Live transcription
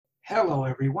Hello,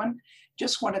 everyone.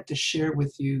 Just wanted to share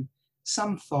with you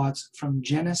some thoughts from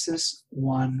Genesis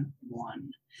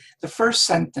 1:1. The first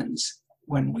sentence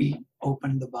when we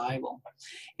open the Bible,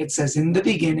 it says, "In the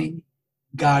beginning,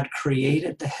 God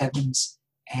created the heavens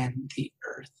and the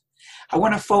earth." I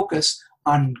want to focus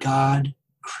on God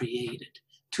created.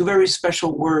 Two very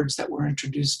special words that we're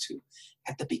introduced to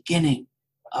at the beginning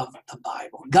of the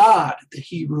Bible. God, the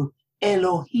Hebrew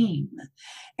Elohim,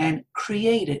 and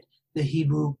created, the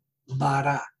Hebrew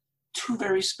bara. Two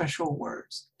very special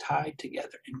words tied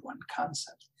together in one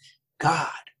concept.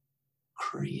 God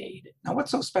created. Now,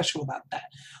 what's so special about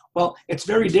that? Well, it's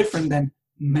very different than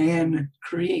man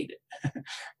created.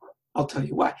 I'll tell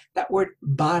you why. That word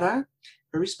bara,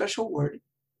 very special word,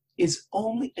 is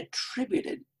only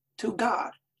attributed to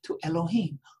God, to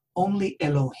Elohim. Only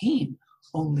Elohim,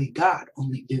 only God,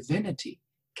 only divinity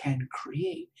can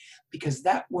create, because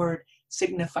that word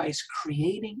signifies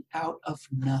creating out of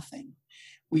nothing.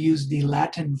 We use the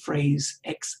Latin phrase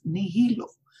ex nihilo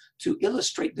to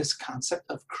illustrate this concept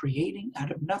of creating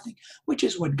out of nothing, which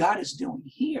is what God is doing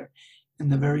here in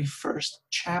the very first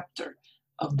chapter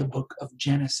of the book of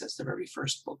Genesis, the very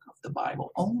first book of the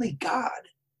Bible. Only God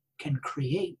can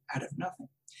create out of nothing.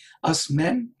 Us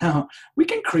men, now, we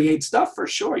can create stuff for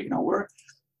sure.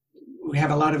 We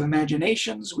have a lot of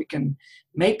imaginations, we can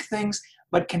make things,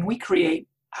 but can we create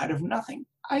out of nothing?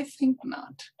 I think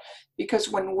not. Because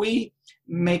when we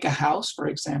make a house, for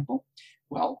example,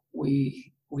 well,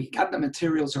 we got the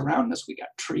materials around us. We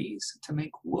got trees to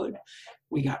make wood.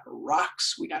 We got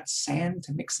rocks. We got sand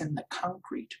to mix in the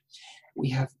concrete. We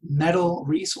have metal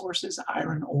resources,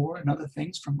 iron ore and other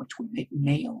things from which we make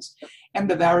nails, and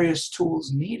the various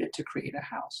tools needed to create a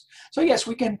house. So yes,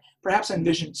 we can perhaps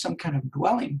envision some kind of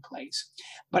dwelling place,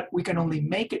 but we can only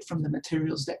make it from the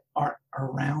materials that are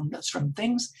around us, from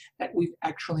things that we've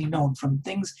actually known, from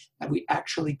things that we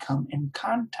actually come in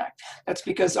contact. That's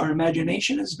because our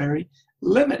imagination is very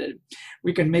limited.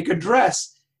 We can make a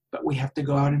dress, but we have to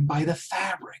go out and buy the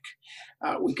fabric.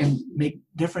 We can make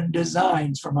different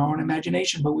designs from our own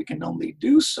imagination, but we can only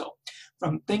do so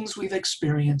from things we've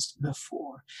experienced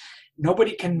before.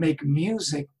 Nobody can make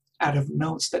music out of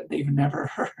notes that they've never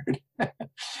heard.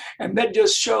 And that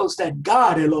just shows that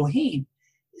God, Elohim,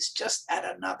 is just at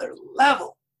another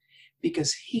level,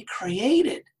 because he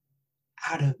created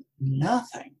out of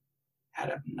nothing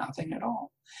at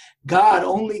all.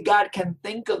 Only God can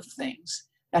think of things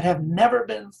that have never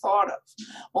been thought of.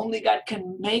 Only God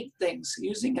can make things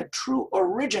using a true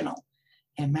original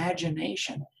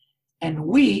imagination. And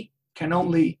we can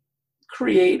only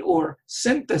create or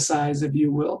synthesize, if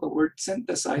you will. The word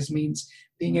synthesize means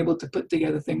being able to put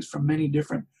together things from many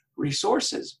different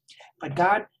resources. But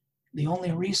God, the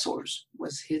only resource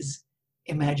was his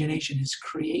imagination, his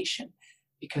creation,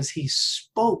 because he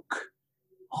spoke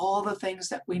all the things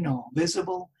that we know,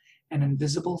 visible and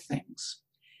invisible things,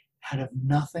 out of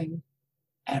nothing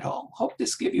at all. Hope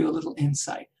this gives you a little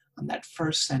insight on that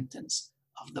first sentence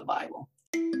of the Bible.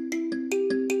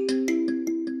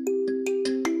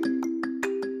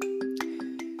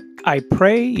 I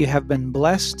pray you have been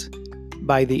blessed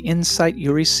by the insight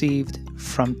you received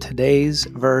from today's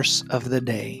verse of the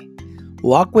day.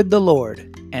 Walk with the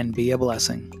Lord and be a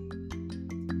blessing.